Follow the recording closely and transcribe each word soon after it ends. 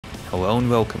Hello and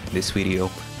welcome. In this video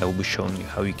I will be showing you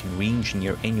how you can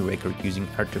re-engineer any record using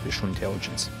artificial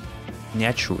intelligence.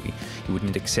 Naturally, you would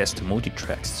need access to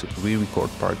multi-tracks to re-record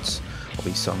parts of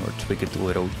a song or tweak it a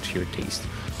little to your taste.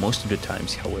 Most of the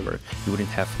times, however, you wouldn't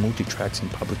have multi-tracks in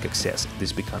public access.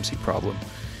 This becomes a problem.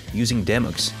 Using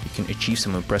demos, you can achieve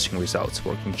some impressive results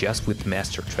working just with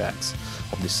master tracks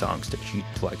of the songs that you'd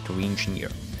like to re-engineer.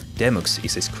 Demox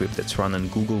is a script that's run on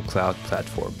Google Cloud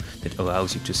Platform that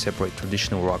allows you to separate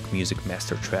traditional rock music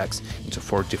master tracks into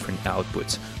 4 different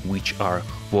outputs, which are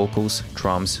vocals,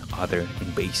 drums, other,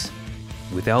 and bass.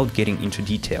 Without getting into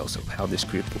details of how the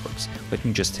script works, let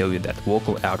me just tell you that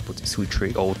vocal output is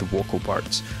literally all the vocal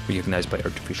parts recognized by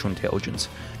artificial intelligence.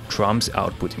 Drums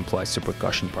output implies the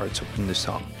percussion parts in the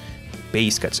song.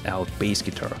 Bass cuts out bass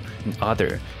guitar, and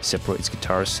other separates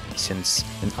guitars, synths,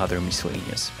 and other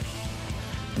miscellaneous.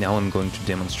 Now I'm going to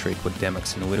demonstrate what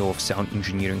Demox and a little of sound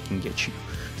engineering can get you.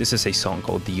 This is a song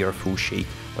called The Earthful Shake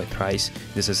by Thrice.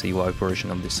 This is a live version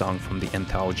of the song from the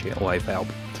Anthology live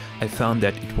album. I found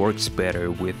that it works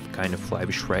better with kind of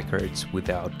live-ish records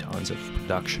without tons of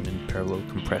production and parallel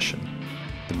compression.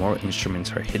 The more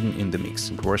instruments are hidden in the mix,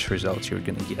 the worse results you're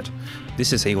gonna get.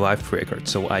 This is a live record,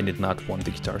 so I did not want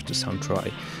the guitars to sound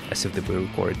dry, as if they were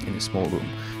recorded in a small room.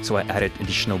 So I added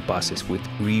additional basses with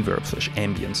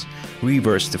reverb/ambience,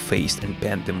 reversed the phase and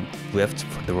bent them left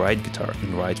for the right guitar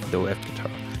and right for the left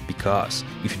guitar. Because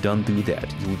if you don't do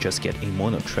that, you will just get a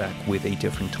mono track with a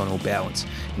different tonal balance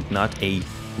and not a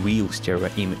real stereo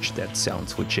image that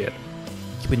sounds legit.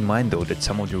 Keep in mind though that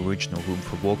some of the original room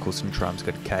for vocals and drums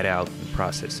got cut out in the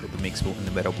process, so the mix will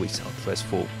inevitably sound less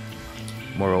full.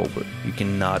 Moreover, you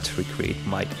cannot recreate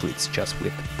mic blitz just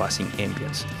with passing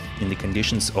ambience. In the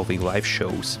conditions of a live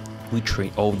shows,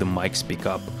 literally all the mics pick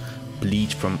up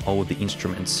bleed from all the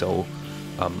instruments, so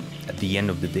at the end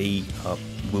of the day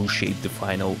will shape the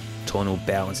final tonal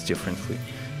balance differently.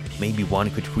 Maybe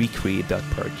one could recreate that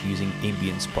part using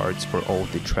ambience parts for all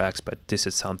the tracks, but this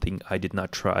is something I did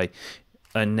not try.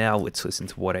 And now let's listen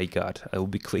to what I got. I will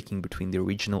be clicking between the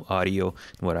original audio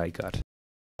and what I got.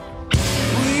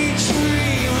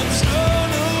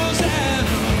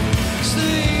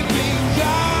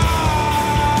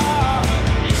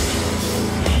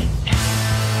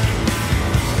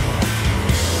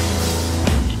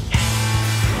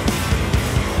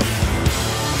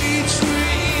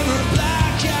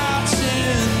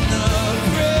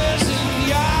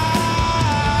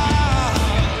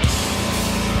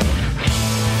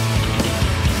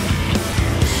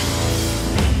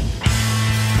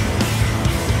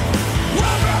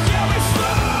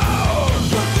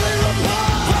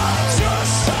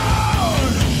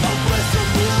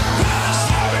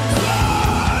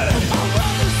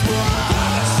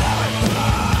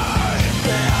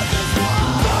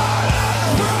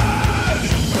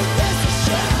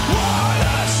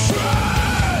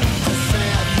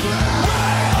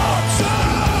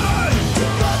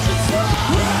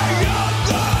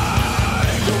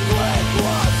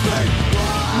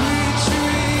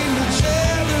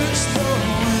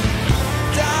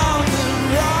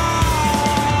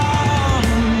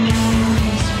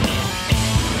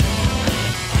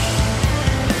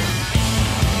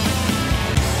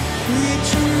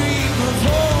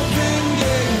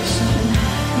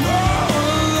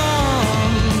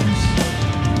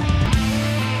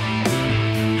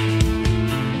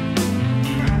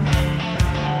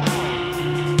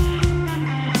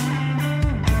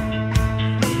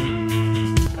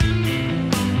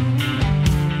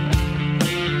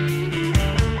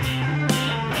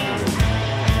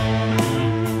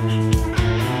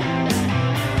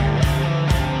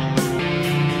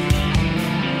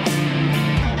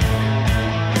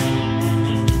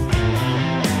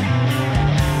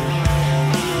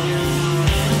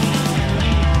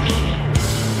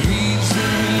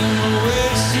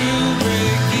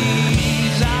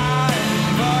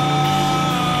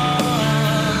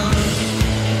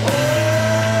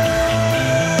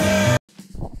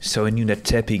 So I knew that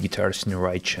Teppy guitars in the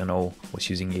right channel was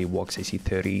using a Vox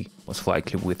AC30, most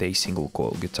likely with a single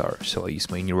coil guitar, so I used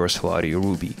my Universal Audio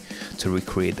Ruby to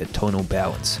recreate the tonal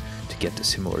balance to get a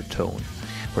similar tone.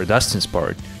 For Dustin's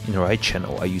part, in the right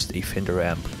channel I used a Fender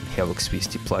amp and Helix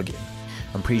VST plugin.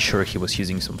 I'm pretty sure he was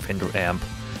using some Fender amp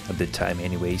at the time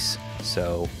anyways,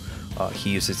 so he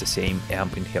uses the same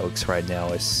amp in Helix right now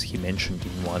as he mentioned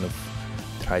in one of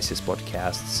Thrice's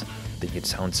podcasts. I think it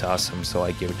sounds awesome, so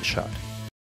I gave it a shot.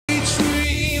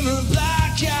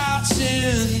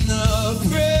 In the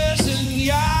prison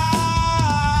yard.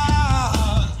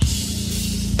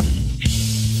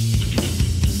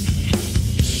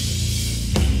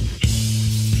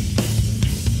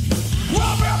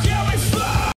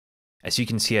 As you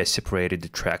can see, I separated the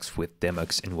tracks with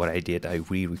Demux, and what I did, I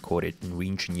re-recorded and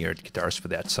re-engineered guitars for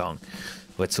that song.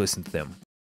 Let's listen to them.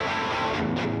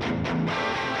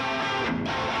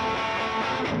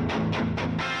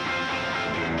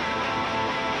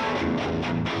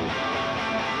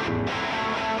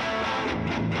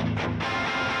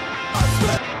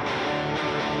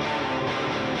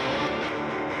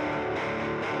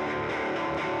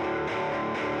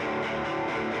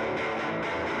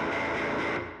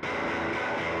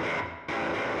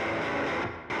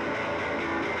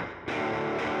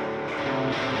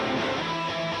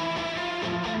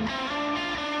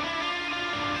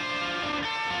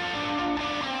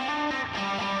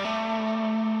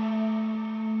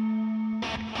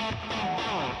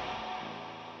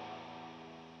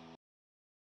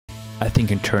 I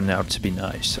think it turned out to be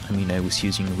nice. I mean, I was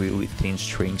using really thin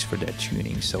strings for that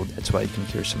tuning, so that's why you can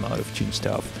hear some out-of-tune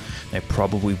stuff. I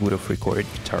probably would have recorded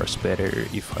guitars better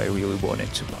if I really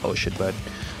wanted to polish it, but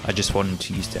I just wanted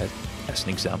to use that as an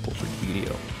example for the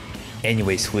video.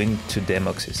 Anyways, link to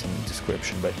Demux is in the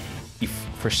description, but if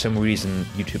for some reason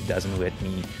YouTube doesn't let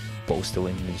me post a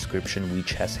link in the description,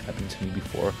 which has happened to me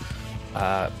before,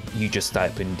 you just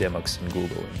type in Demux in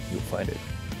Google and you'll find it.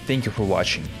 Thank you for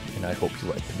watching, and I hope you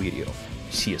liked the video.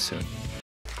 See you soon.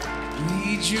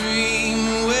 We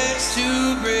dream ways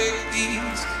to break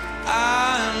these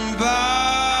iron bars.